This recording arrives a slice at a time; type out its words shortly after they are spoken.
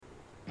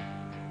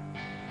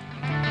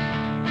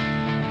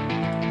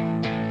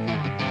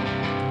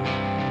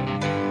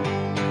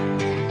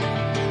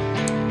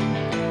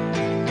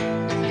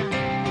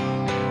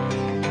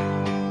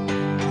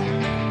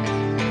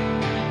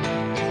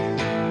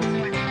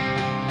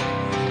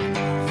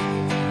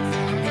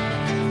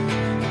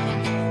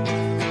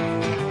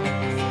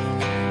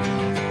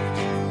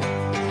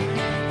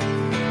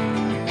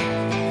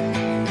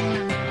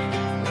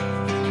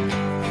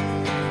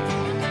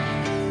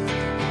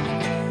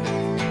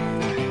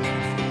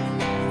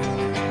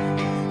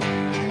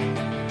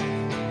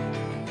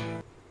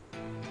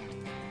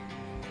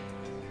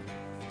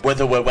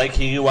Whether we're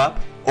waking you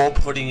up or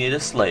putting you to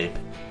sleep,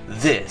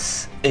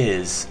 this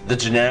is the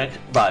Generic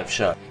Live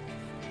Show.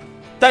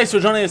 Thanks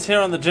for joining us here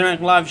on the Generic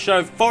Live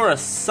Show for a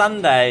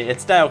Sunday.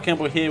 It's Dale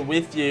Kimball here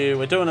with you.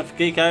 We're doing it for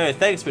Geeko.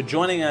 Thanks for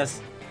joining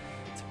us.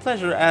 It's a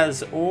pleasure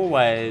as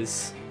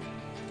always.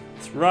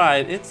 That's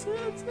right. It's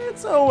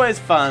always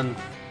fun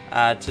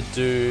to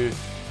do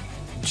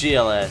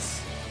GLS.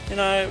 You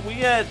know, we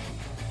get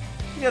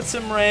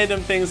some random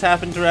things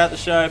happen throughout the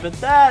show, but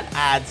that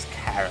adds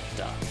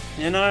character.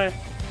 You know,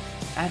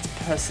 adds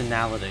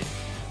personality.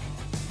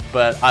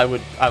 But I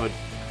would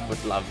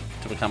love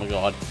to become a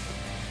god.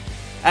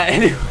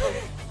 Anyway,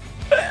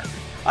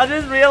 I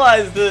just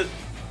realized that.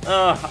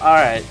 Oh, all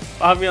right.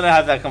 I'm gonna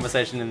have that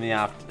conversation in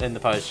the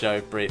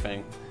post-show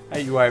briefing.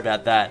 Don't you worry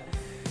about that.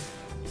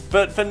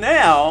 But for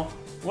now,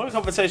 one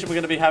conversation we're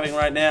going to be having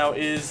right now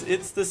is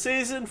it's the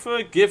season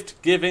for gift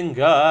giving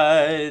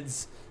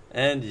guides,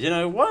 and you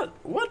know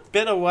what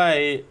better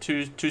way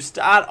to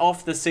start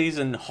off the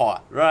season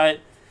hot, right?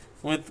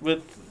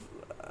 With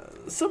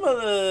some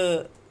of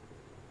the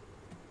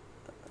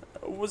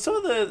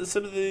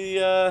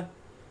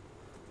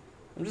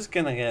I'm just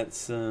gonna get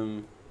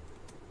some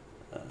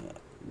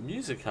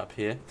music up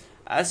here.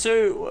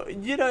 So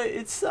you know,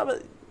 it's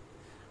the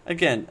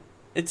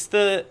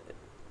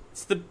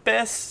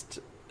best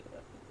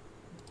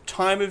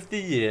time of the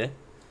year.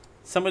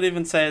 Some would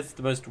even say it's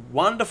the most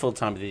wonderful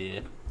time of the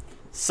year.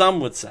 Some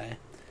would say.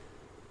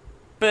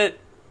 But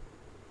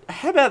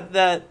how about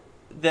that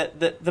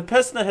the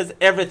person that has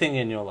everything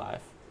in your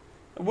life?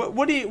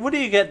 What do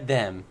you get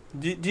them?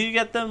 Do you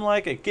get them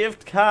like a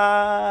gift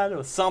card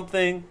or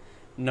something?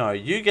 No,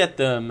 you get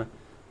them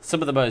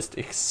some of the most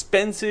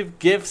expensive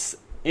gifts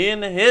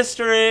in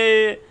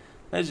history.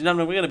 Ladies and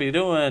gentlemen, we're going to be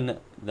doing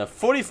the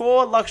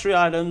 44 luxury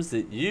items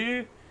that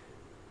you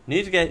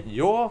need to get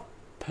your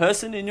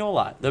person in your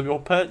life. Your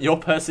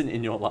person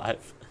in your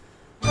life.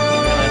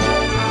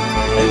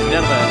 Ladies and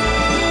gentlemen,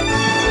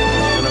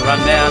 I'm going to run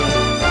down.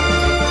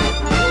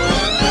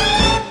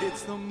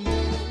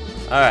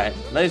 Alright,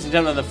 ladies and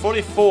gentlemen, the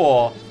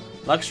 44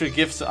 luxury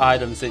gifts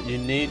items that you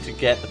need to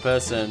get the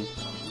person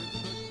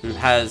who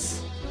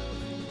has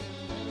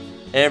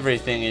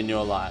everything in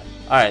your life.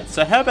 Alright,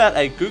 so how about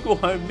a Google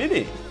Home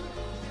Mini?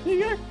 There you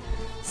go.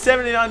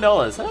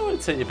 $79. That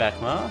would set you back,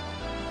 Ma.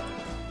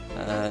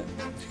 You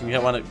can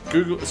get one at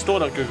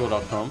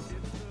store.google.com.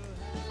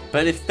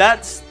 But if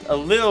that's a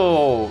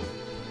little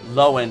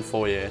low end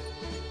for you, you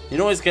can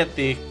always get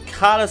the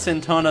Carter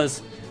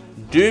Centona's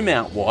Do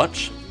Mount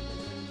Watch.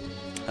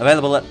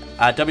 Available at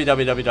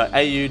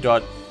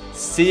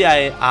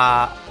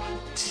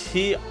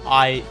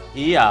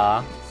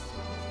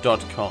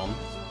www.au.cartier.com.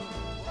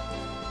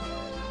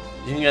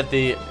 You can get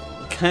the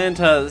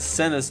Carter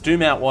Centona's Do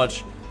Mount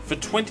Watch for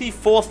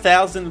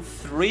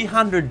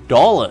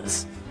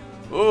 $24,300.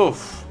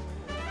 Oof,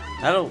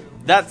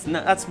 that's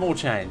small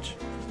change.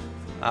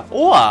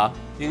 Or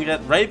you can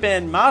get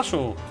Ray-Ban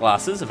Marshall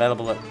glasses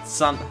available at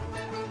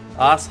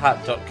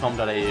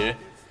asshut.com.au.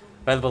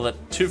 Available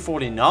at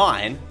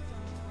 $249.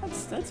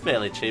 That's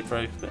fairly cheap for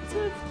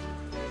expensive.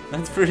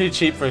 That's pretty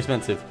cheap for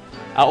expensive.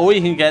 Or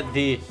you can get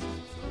the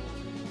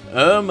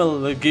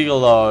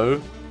Gigolo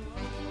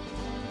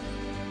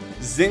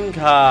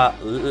Zinca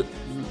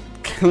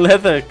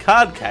leather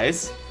card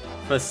case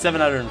for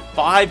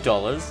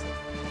 $705.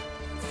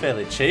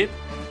 Fairly cheap.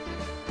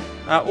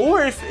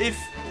 Or if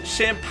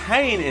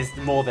champagne is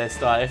more their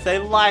style, if they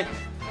like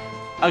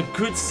a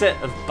good set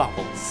of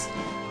bubbles,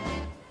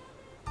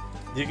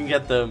 you can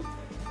get them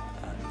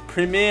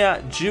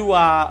Premier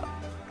Joueur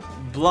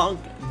Blanc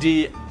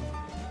de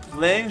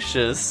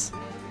Blanches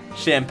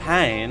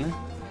champagne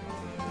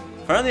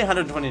for only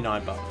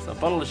 $129. A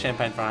bottle of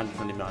champagne for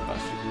 $129. You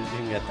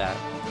can get that.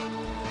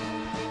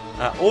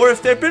 Or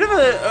if they're a bit of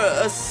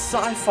a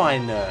sci-fi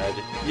nerd,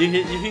 you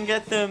can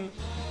get them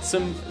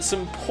some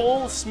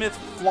Paul Smith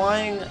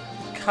flying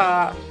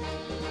car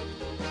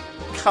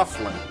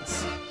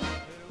cufflinks.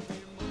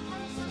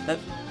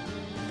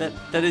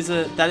 That is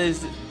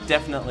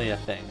definitely a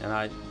thing, and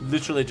I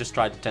literally just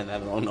tried to turn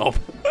that on knob.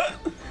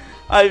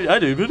 I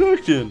do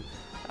production.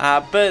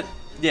 But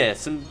yeah,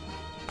 some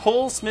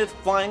Paul Smith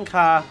flying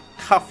car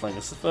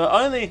cufflinks for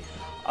only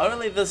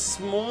the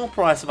small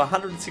price of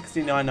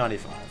 $169.95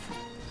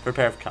 for a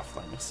pair of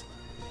cufflinks.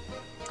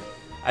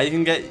 You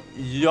can get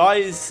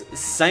Yves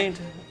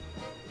Saint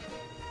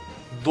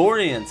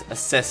Laurent's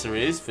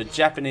accessories for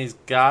Japanese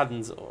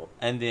gardens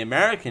and the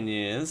American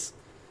years.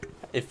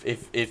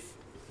 If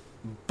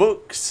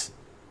books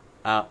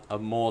are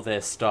more their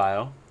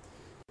style,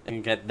 you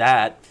can get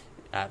that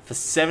for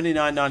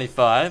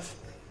 $79.95,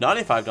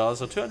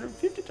 $95 or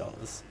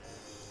 $250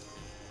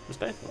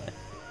 respectively.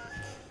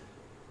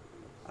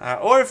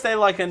 Or if they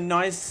like a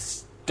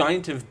nice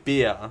pint of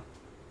beer,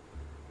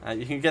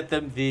 you can get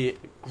them the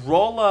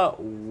Growler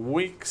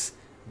Wicks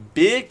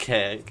beer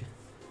keg,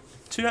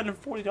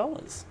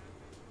 $240.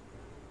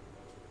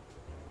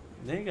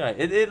 There you go.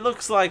 It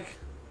looks like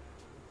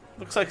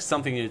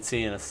something you'd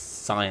see in a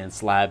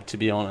science lab, to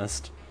be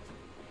honest.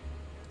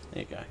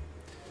 There you go.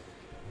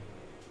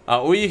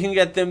 Or you can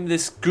get them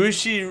this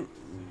Gucci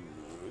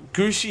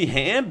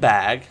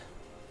handbag.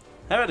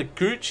 How about a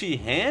Gucci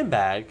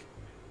handbag?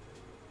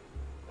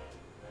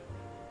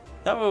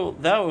 That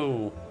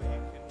will.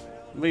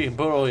 We can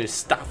put all your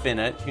stuff in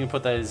it. You can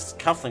put those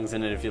cufflinks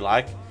in it if you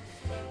like.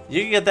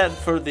 You can get that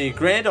for the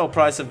grand old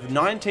price of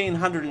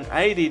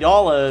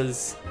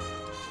 $1,980.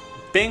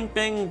 Bing,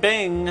 bing,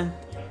 bing.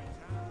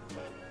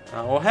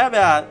 Or how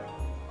about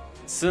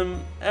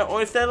some,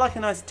 or if they like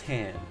a nice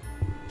tan,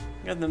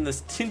 get them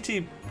this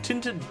tinted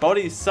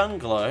body sun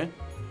glow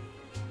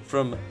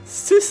from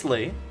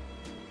Sisley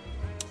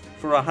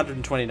for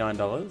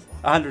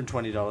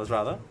 $120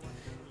 rather. You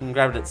can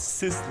grab it at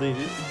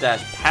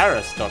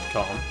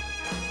sisley-paris.com.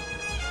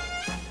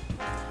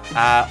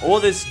 Or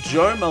this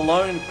Joe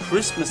Malone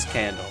Christmas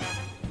candle.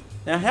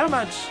 Now, how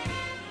much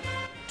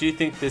do you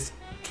think this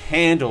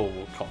candle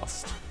will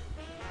cost?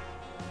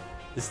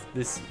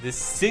 This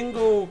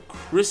single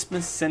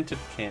Christmas scented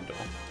candle.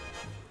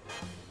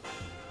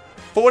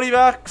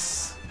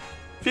 $40?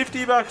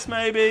 $50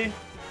 maybe?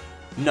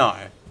 No.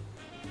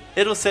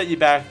 It'll set you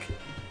back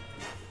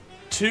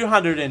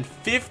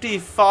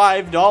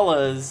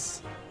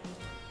 $255.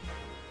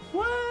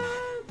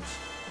 What?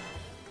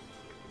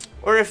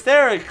 Or if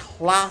they're a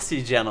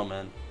classy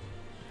gentleman,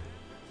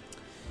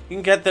 you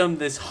can get them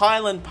this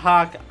Highland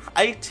Park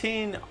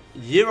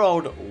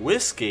 18-year-old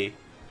whiskey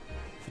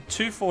for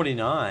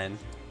 $2.49.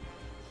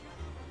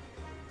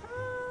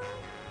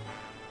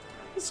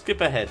 Let's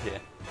skip ahead here.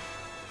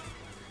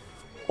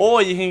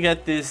 Or you can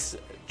get this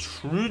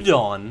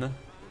Trudon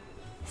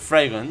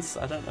fragrance.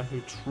 I don't know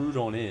who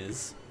Trudon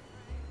is.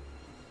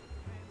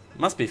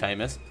 Must be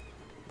famous.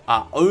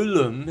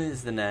 Olum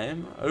is the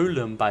name.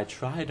 Olum by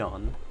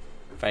Tridon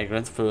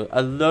fragrance for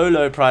a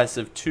low price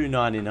of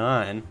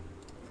 $2.99.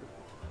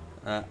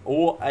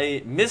 Or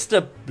a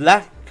Mr.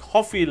 Black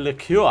coffee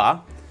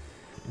liqueur.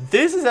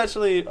 This is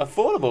actually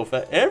affordable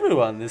for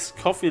everyone. This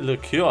coffee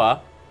liqueur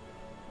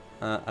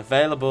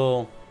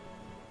available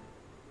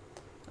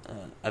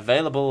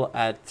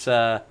at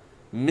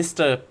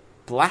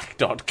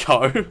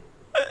MrBlack.co. You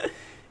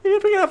can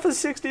pick it up for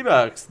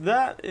 $60.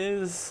 That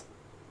is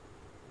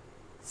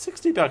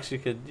 $60. You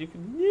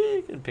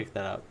can pick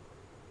that up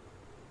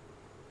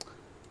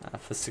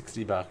for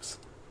 $60.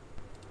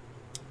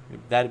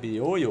 That'd be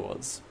all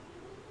yours.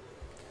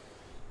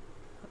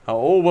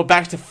 Oh, we're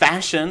back to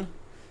fashion.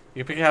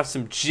 You can pick up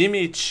some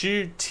Jimmy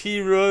Choo T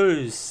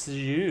Rose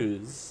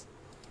shoes.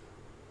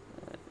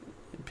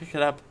 Pick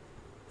it up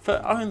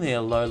for only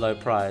a low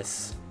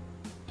price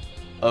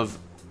of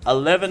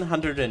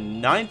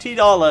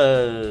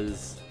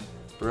 $1,190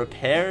 for a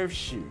pair of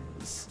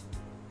shoes.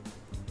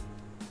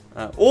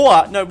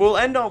 Or no, we'll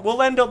end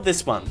on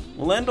this one.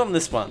 We'll end on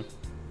this one.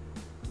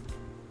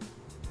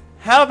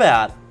 How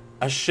about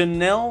a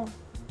Chanel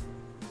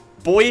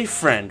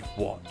boyfriend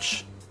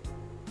watch?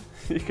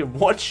 You can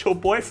watch your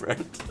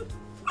boyfriend.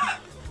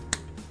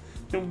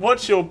 You can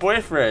watch your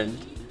boyfriend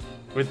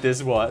with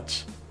this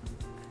watch.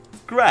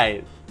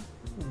 Great.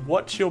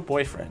 Watch your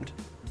boyfriend.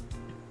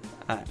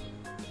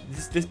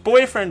 This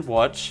boyfriend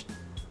watch,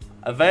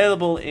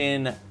 available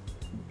in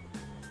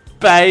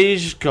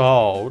beige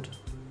gold.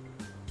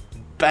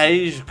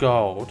 Beige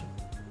gold.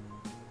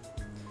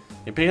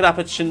 You pick it up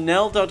at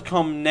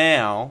Chanel.com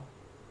now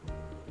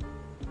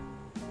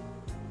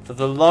for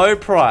the low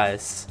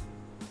price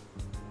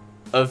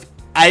of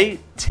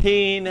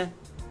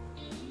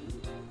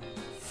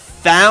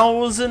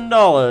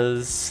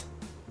 $18,000.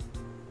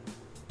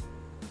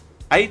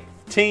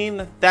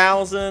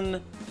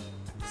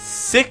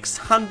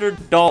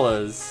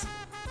 $18,600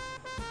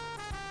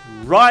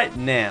 right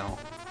now.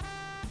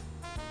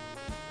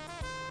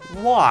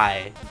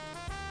 Why?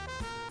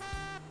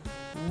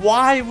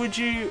 Why would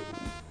you?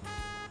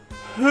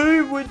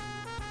 Who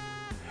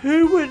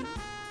would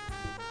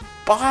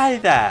buy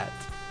that?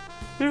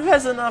 Who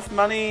has enough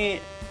money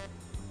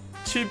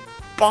to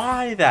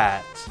buy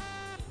that?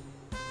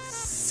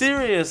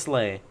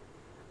 Seriously.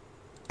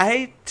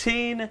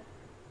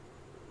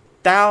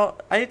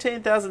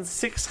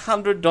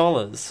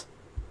 $18,600.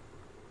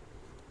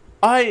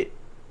 I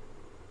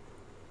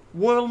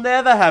will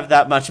never have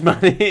that much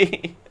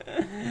money.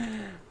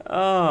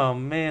 Oh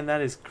man, that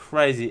is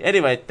crazy.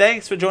 Anyway,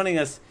 thanks for joining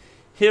us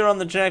here on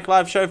the Generic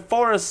Live Show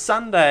for a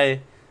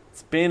Sunday.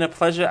 It's been a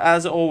pleasure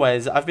as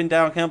always. I've been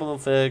Darryl Campbell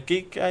for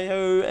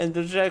Geek.io and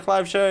the Generic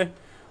Live Show.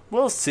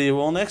 We'll see you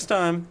all next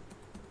time.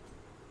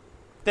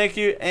 Thank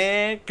you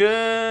and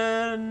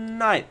good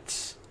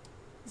night.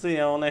 See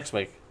you all next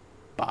week.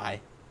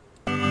 Bye.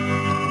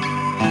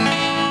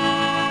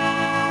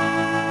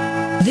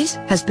 This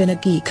has been a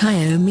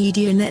Geek.io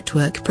Media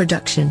Network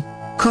production.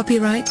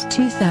 Copyright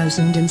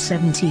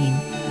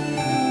 2017.